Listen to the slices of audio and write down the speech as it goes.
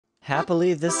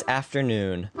Happily this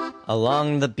afternoon,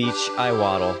 along the beach I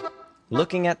waddle.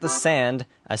 Looking at the sand,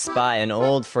 I spy an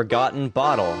old forgotten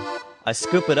bottle. I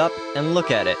scoop it up and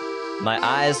look at it. My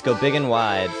eyes go big and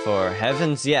wide, for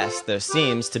heavens yes, there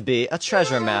seems to be a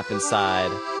treasure map inside.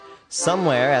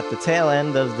 Somewhere at the tail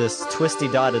end of this twisty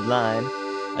dotted line,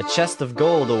 a chest of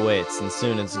gold awaits, and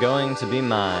soon it's going to be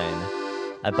mine.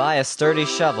 I buy a sturdy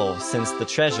shovel, since the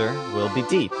treasure will be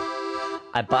deep.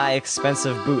 I buy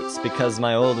expensive boots, because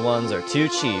my old ones are too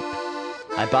cheap.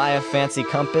 I buy a fancy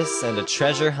compass and a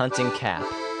treasure hunting cap.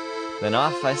 Then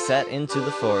off I set into the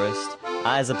forest,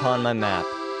 eyes upon my map.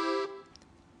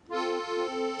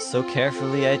 So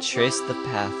carefully I trace the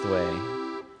pathway,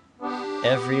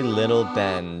 every little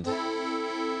bend.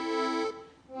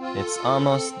 It's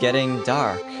almost getting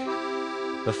dark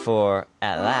before,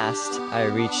 at last, I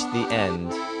reach the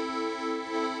end.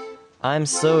 I'm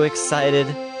so excited,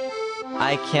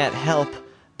 I can't help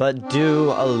but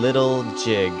do a little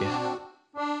jig.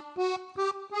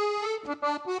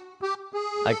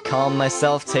 I calm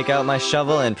myself, take out my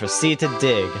shovel, and proceed to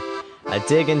dig. I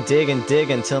dig and dig and dig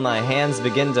until my hands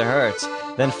begin to hurt.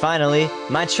 Then finally,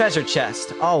 my treasure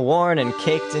chest, all worn and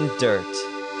caked in dirt.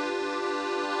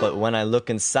 But when I look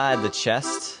inside the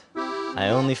chest, I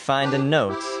only find a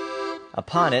note.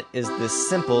 Upon it is this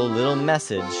simple little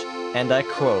message, and I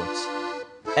quote,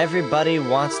 "Everybody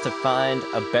wants to find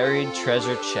a buried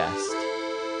treasure chest,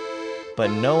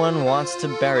 but no one wants to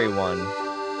bury one.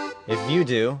 If you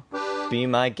do, be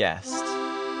my guest."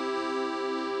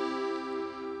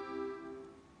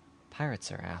 Pirates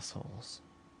are assholes.